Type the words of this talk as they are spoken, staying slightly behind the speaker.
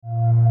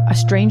a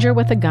stranger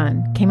with a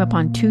gun came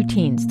upon two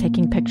teens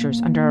taking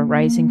pictures under a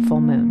rising full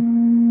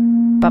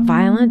moon. But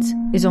violence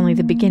is only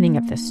the beginning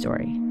of this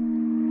story.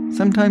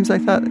 Sometimes I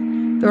thought,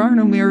 there are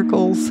no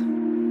miracles.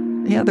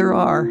 Yeah, there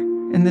are,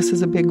 and this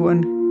is a big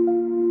one.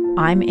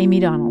 I'm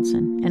Amy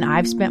Donaldson, and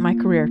I've spent my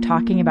career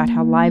talking about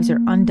how lives are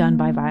undone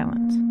by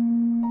violence.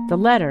 The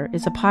Letter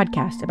is a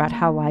podcast about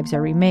how lives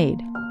are remade.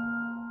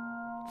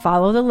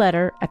 Follow The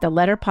Letter at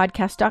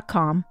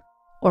theletterpodcast.com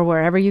or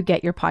wherever you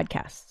get your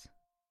podcasts.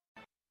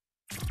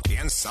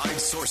 Inside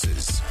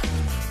Sources.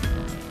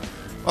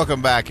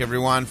 Welcome back,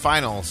 everyone.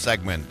 Final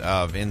segment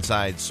of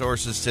Inside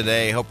Sources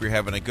today. Hope you're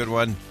having a good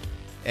one.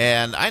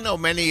 And I know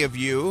many of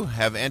you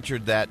have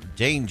entered that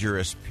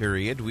dangerous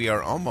period. We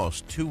are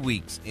almost 2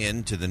 weeks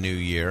into the new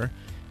year,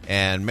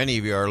 and many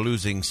of you are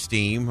losing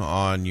steam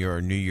on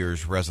your New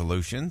Year's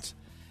resolutions.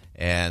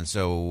 And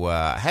so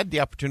I had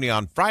the opportunity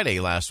on Friday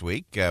last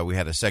week. We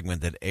had a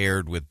segment that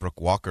aired with Brooke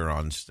Walker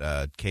on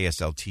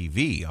KSL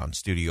TV on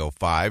Studio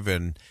 5,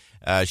 and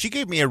she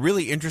gave me a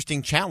really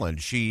interesting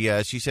challenge.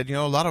 She said,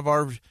 a lot of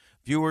our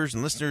viewers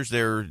and listeners,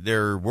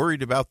 they're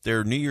worried about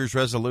their New Year's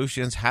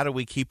resolutions. How do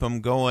we keep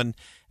them going?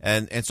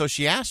 And so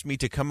she asked me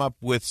to come up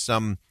with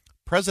some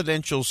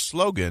presidential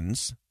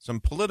slogans, some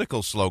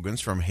political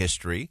slogans from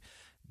history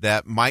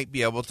that might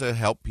be able to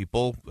help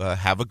people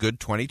have a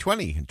good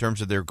 2020 in terms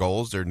of their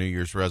goals, their New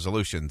Year's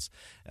resolutions.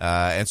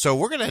 And so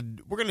we're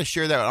gonna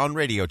share that on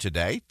radio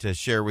today to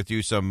share with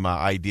you some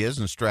ideas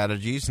and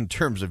strategies in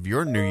terms of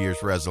your New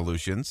Year's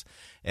resolutions.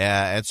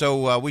 And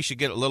so we should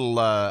get a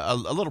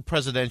little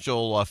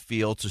presidential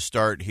feel to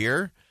start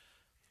here.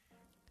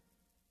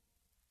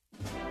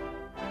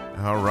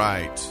 All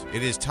right,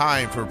 it is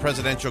time for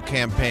presidential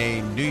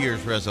campaign New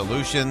Year's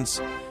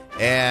resolutions.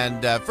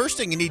 And first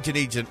thing you need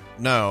to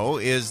know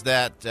is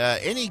that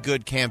any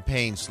good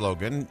campaign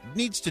slogan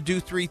needs to do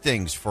three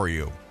things for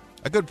you.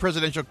 A good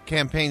presidential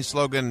campaign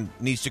slogan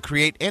needs to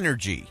create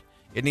energy.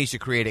 It needs to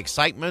create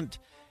excitement,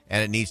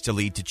 and it needs to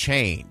lead to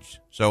change.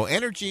 So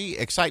energy,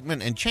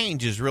 excitement, and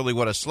change is really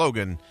what a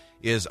slogan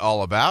is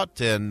all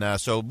about.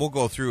 And so we'll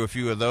go through a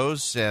few of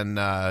those, and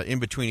in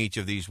between each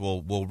of these,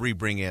 we'll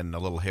bring in a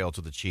little Hail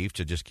to the Chief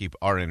to just keep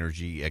our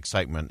energy,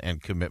 excitement,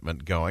 and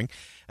commitment going.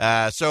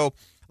 So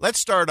let's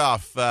start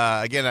off.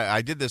 Again,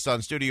 I did this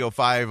on Studio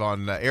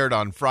 5, aired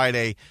on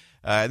Friday,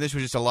 and this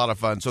was just a lot of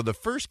fun. So the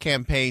first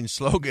campaign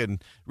slogan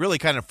really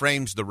kind of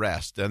frames the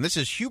rest. And this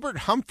is Hubert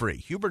Humphrey.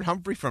 Hubert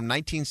Humphrey from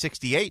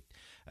 1968.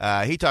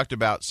 He talked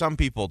about some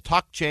people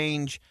talk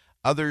change,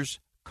 others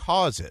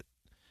cause it.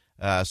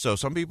 So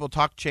some people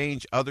talk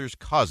change, others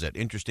cause it.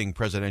 Interesting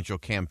presidential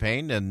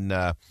campaign. And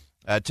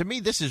to me,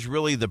 this is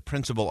really the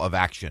principle of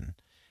action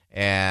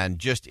and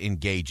just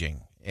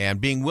engaging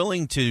and being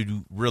willing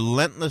to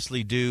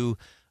relentlessly do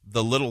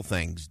the little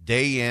things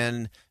day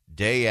in,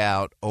 day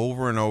out,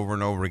 over and over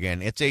and over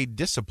again. It's a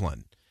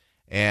discipline.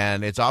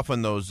 And it's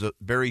often those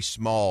very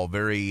small,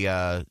 very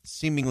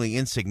seemingly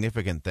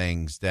insignificant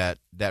things that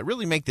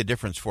really make the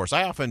difference for us.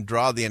 I often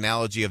draw the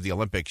analogy of the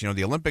Olympics.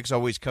 The Olympics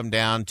always come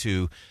down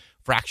to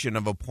fraction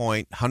of a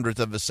point, hundredth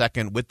of a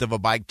second, width of a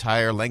bike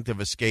tire, length of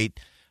a skate.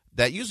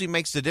 That usually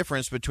makes the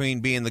difference between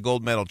being the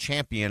gold medal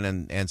champion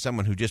and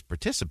someone who just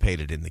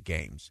participated in the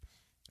games.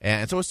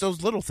 And so it's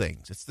those little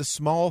things. It's the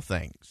small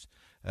things.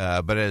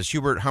 But as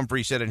Hubert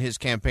Humphrey said in his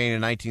campaign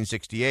in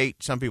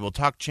 1968, some people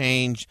talk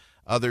change,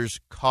 others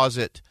cause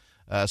it.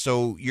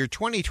 So your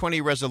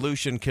 2020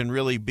 resolution can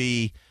really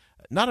be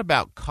not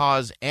about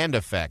cause and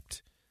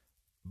effect,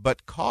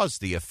 but cause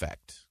the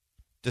effect.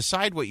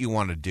 Decide what you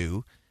want to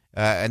do,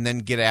 and then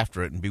get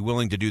after it and be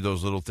willing to do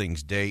those little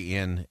things day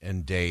in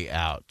and day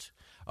out.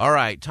 All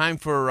right, time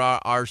for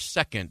our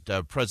second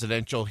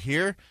presidential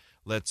here.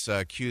 Let's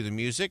cue the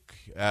music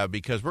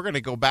because we're going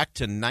to go back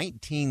to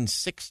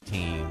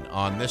 1916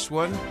 on this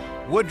one.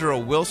 Woodrow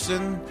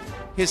Wilson,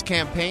 his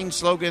campaign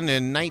slogan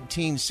in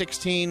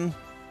 1916,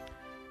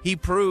 he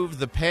proved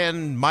the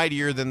pen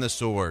mightier than the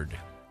sword.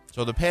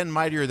 So the pen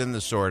mightier than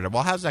the sword.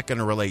 Well, how's that going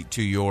to relate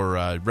to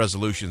your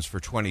resolutions for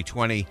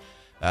 2020?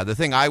 The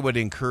thing I would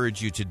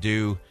encourage you to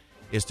do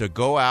is to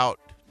go out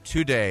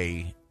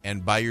today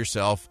and buy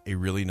yourself a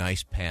really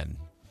nice pen.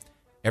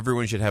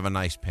 Everyone should have a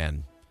nice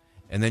pen.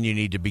 And then you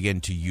need to begin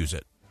to use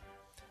it.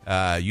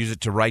 Use it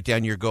to write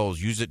down your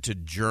goals. Use it to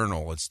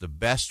journal. It's the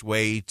best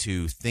way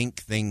to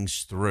think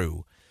things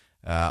through.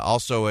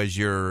 Also, as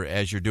you're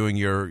doing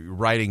your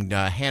writing,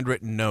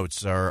 handwritten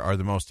notes are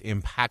the most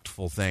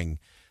impactful thing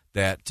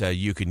that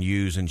you can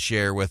use and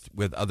share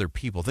with other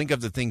people. Think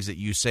of the things that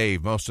you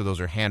save. Most of those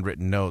are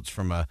handwritten notes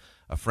from a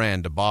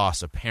friend, a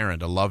boss, a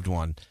parent, a loved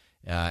one.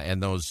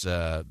 And those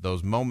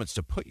moments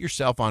to put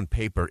yourself on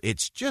paper,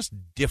 it's just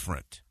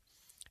different.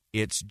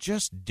 It's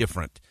just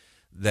different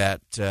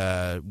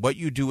that what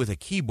you do with a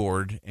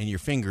keyboard and your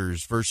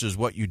fingers versus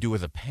what you do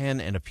with a pen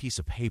and a piece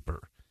of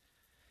paper.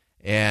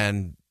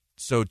 And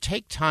so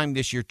take time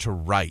this year to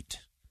write.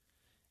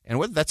 And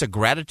whether that's a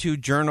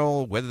gratitude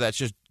journal, whether that's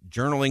just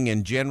journaling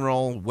in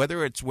general,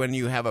 whether it's when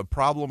you have a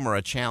problem or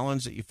a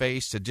challenge that you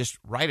face, to just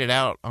write it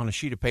out on a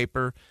sheet of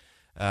paper,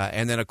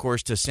 and then, of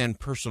course, to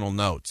send personal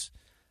notes.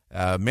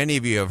 Many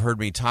of you have heard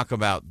me talk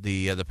about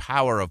the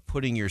power of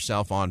putting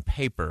yourself on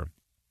paper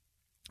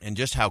and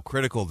just how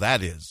critical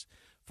that is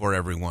for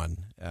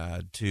everyone.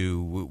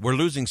 We're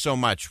losing so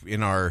much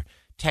in our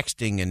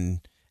texting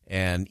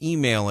and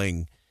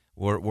emailing.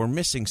 We're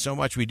missing so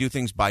much. We do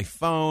things by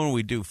phone.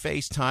 We do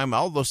FaceTime.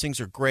 All those things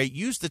are great.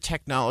 Use the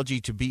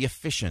technology to be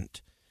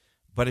efficient.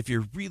 But if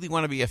you really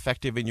want to be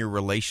effective in your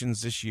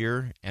relations this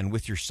year and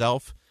with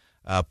yourself,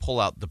 pull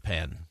out the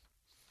pen.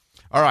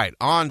 All right,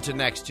 on to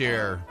next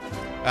year.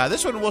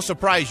 This one will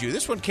surprise you.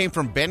 This one came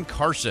from Ben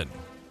Carson.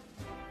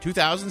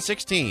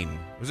 2016. It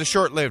was a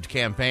short-lived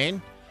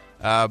campaign,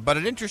 but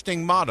an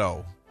interesting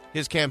motto.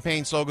 His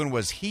campaign slogan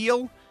was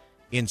Heal,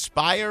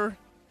 Inspire,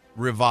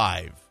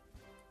 Revive.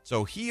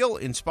 So heal,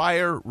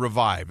 inspire,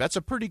 revive. That's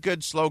a pretty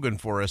good slogan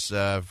for us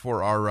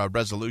for our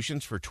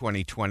resolutions for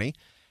 2020.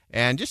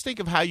 And just think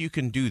of how you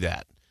can do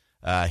that.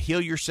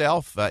 Heal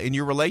yourself. In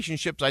your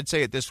relationships, I'd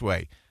say it this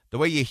way. The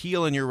way you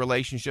heal in your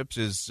relationships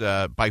is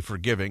by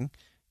forgiving.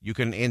 You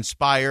can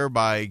inspire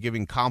by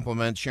giving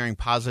compliments, sharing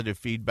positive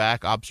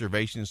feedback,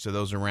 observations to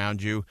those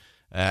around you.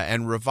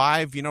 And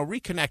revive,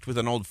 reconnect with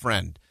an old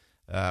friend.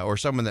 Or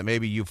someone that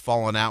maybe you've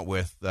fallen out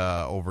with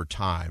over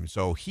time.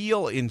 So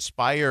heal,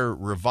 inspire,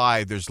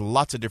 revive. There's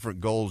lots of different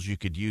goals you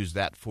could use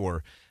that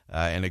for,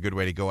 and a good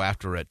way to go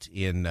after it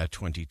in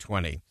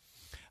 2020.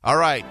 All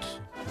right.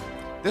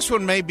 This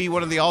one may be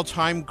one of the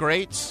all-time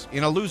greats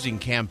in a losing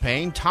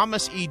campaign.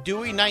 Thomas E.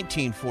 Dewey,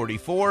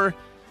 1944.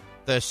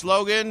 The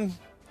slogan,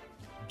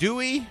 do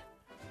we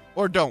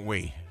or don't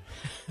we?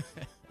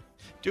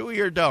 Do we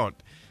or don't?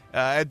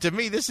 To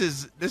me, this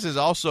is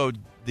also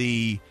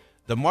the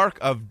mark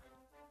of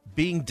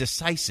being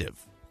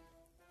decisive.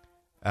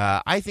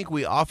 I think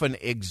we often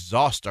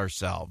exhaust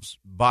ourselves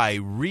by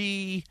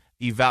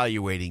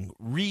re-evaluating,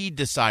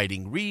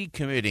 re-deciding,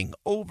 recommitting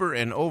over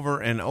and over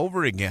and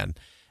over again.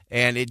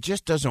 And it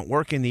just doesn't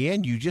work in the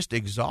end. You just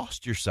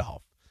exhaust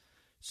yourself.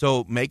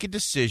 So make a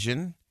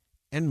decision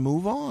and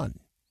move on.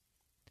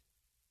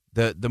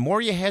 The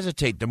more you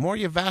hesitate, the more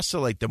you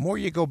vacillate, the more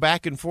you go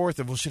back and forth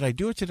of, well, should I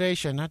do it today?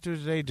 Should I not do it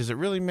today? Does it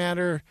really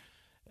matter?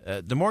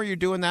 The more you're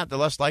doing that, the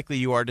less likely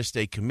you are to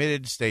stay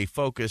committed, stay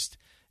focused,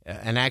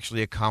 and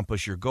actually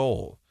accomplish your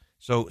goal.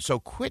 So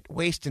quit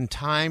wasting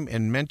time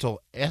and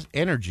mental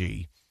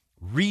energy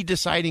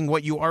redeciding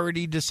what you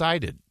already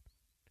decided.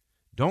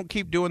 Don't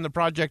keep doing the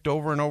project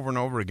over and over and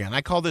over again.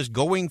 I call this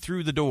going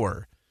through the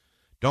door.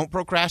 Don't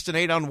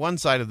procrastinate on one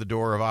side of the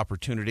door of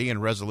opportunity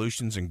and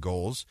resolutions and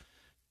goals.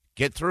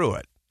 Get through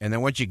it. And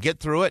then once you get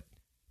through it,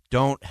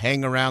 don't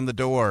hang around the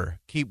door.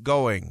 Keep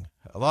going.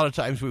 A lot of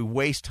times we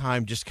waste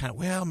time just kind of,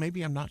 well,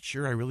 maybe I'm not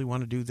sure I really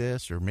want to do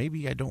this, or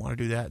maybe I don't want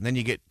to do that. And then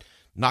you get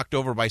knocked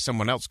over by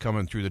someone else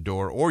coming through the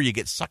door, or you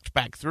get sucked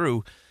back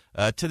through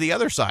to the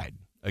other side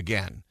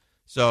again.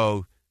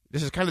 So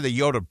this is kind of the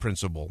Yoda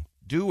principle.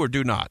 Do or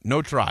do not.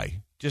 No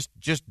try.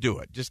 Just do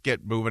it. Just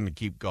get moving and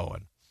keep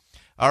going.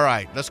 All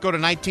right, let's go to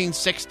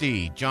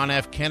 1960. John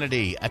F.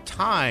 Kennedy. A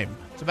time.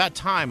 It's about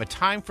time. A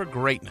time for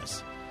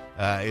greatness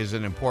is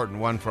an important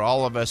one for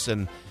all of us.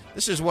 And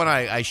this is one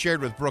I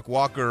shared with Brooke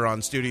Walker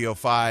on Studio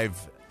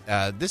 5.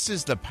 This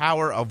is the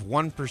power of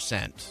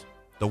 1%,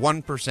 the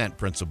 1%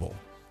 principle.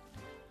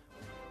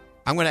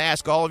 I'm going to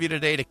ask all of you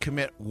today to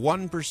commit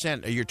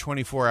 1% of your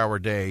 24-hour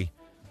day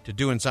to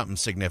doing something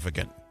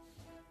significant.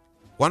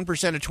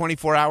 1% of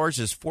 24 hours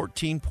is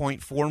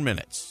 14.4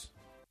 minutes.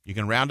 You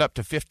can round up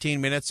to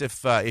 15 minutes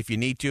if you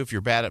need to, if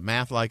you're bad at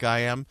math like I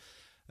am.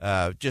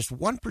 Just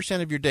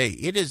 1% of your day.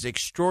 It is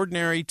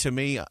extraordinary to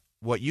me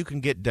what you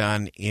can get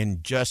done in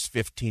just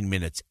 15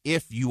 minutes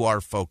if you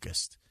are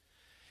focused.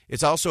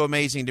 It's also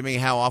amazing to me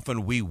how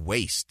often we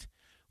waste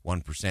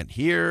 1%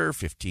 here,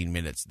 15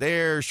 minutes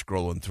there,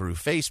 scrolling through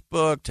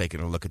Facebook, taking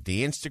a look at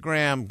the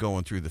Instagram,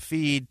 going through the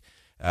feed.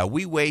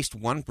 We waste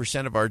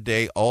 1% of our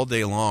day all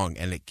day long,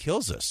 and it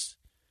kills us.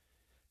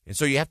 And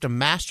so you have to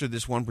master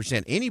this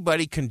 1%.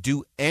 Anybody can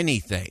do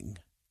anything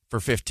for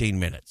 15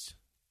 minutes,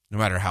 no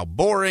matter how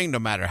boring, no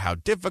matter how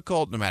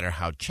difficult, no matter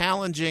how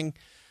challenging.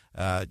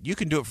 You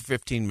can do it for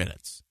 15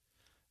 minutes.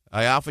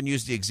 I often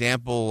use the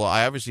example,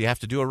 I obviously have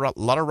to do a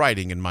lot of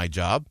writing in my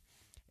job.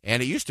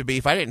 And it used to be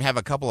if I didn't have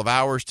a couple of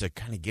hours to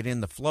kind of get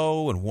in the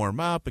flow and warm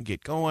up and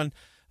get going,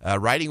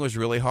 writing was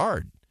really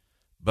hard.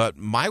 But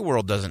my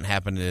world doesn't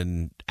happen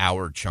in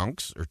hour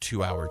chunks or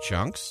 2-hour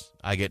chunks.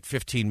 I get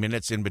 15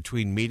 minutes in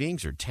between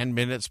meetings or 10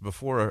 minutes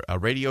before a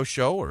radio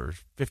show or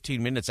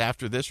 15 minutes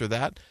after this or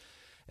that.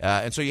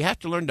 And so you have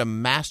to learn to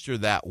master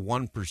that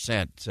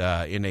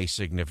 1% in a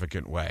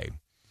significant way.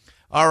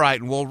 All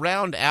right, and we'll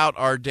round out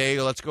our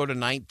day. Let's go to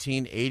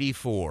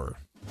 1984.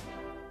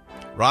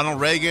 Ronald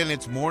Reagan,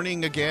 It's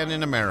Morning Again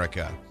in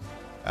America.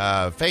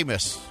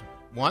 Famous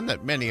one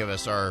that many of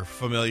us are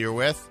familiar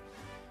with.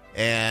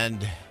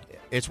 And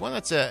it's one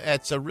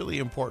that's a really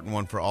important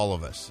one for all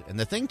of us. And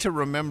the thing to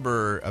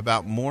remember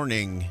about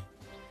morning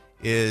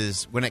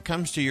is when it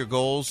comes to your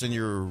goals and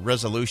your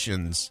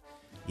resolutions,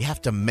 you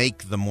have to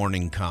make the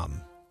morning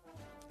come.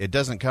 It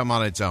doesn't come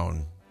on its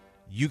own.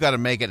 You got to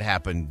make it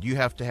happen. You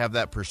have to have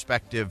that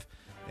perspective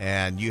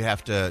and you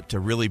have to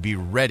really be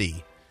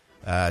ready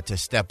to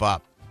step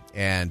up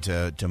and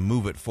to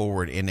move it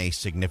forward in a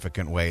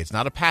significant way. It's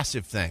not a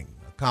passive thing.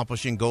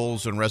 Accomplishing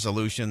goals and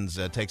resolutions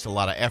takes a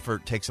lot of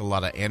effort, takes a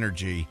lot of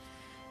energy.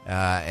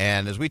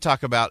 And as we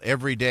talk about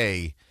every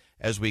day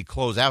as we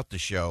close out the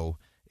show,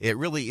 it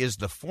really is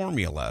the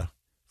formula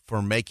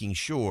for making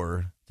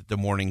sure that the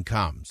morning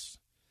comes.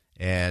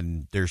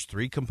 And there's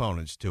 3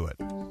 components to it.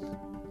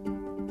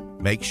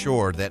 Make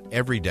sure that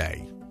every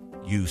day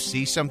you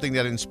see something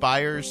that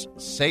inspires,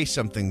 say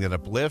something that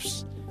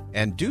uplifts,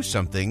 and do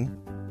something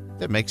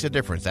that makes a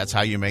difference. That's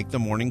how you make the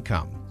morning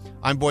come.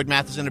 I'm Boyd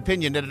Matheson,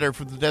 opinion editor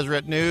for the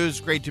Deseret News.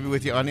 Great to be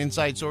with you on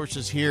Inside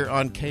Sources here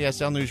on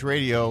KSL News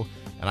Radio.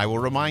 And I will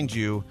remind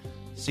you,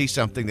 see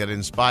something that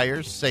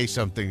inspires, say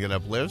something that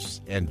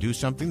uplifts, and do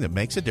something that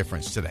makes a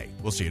difference today.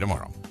 We'll see you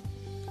tomorrow.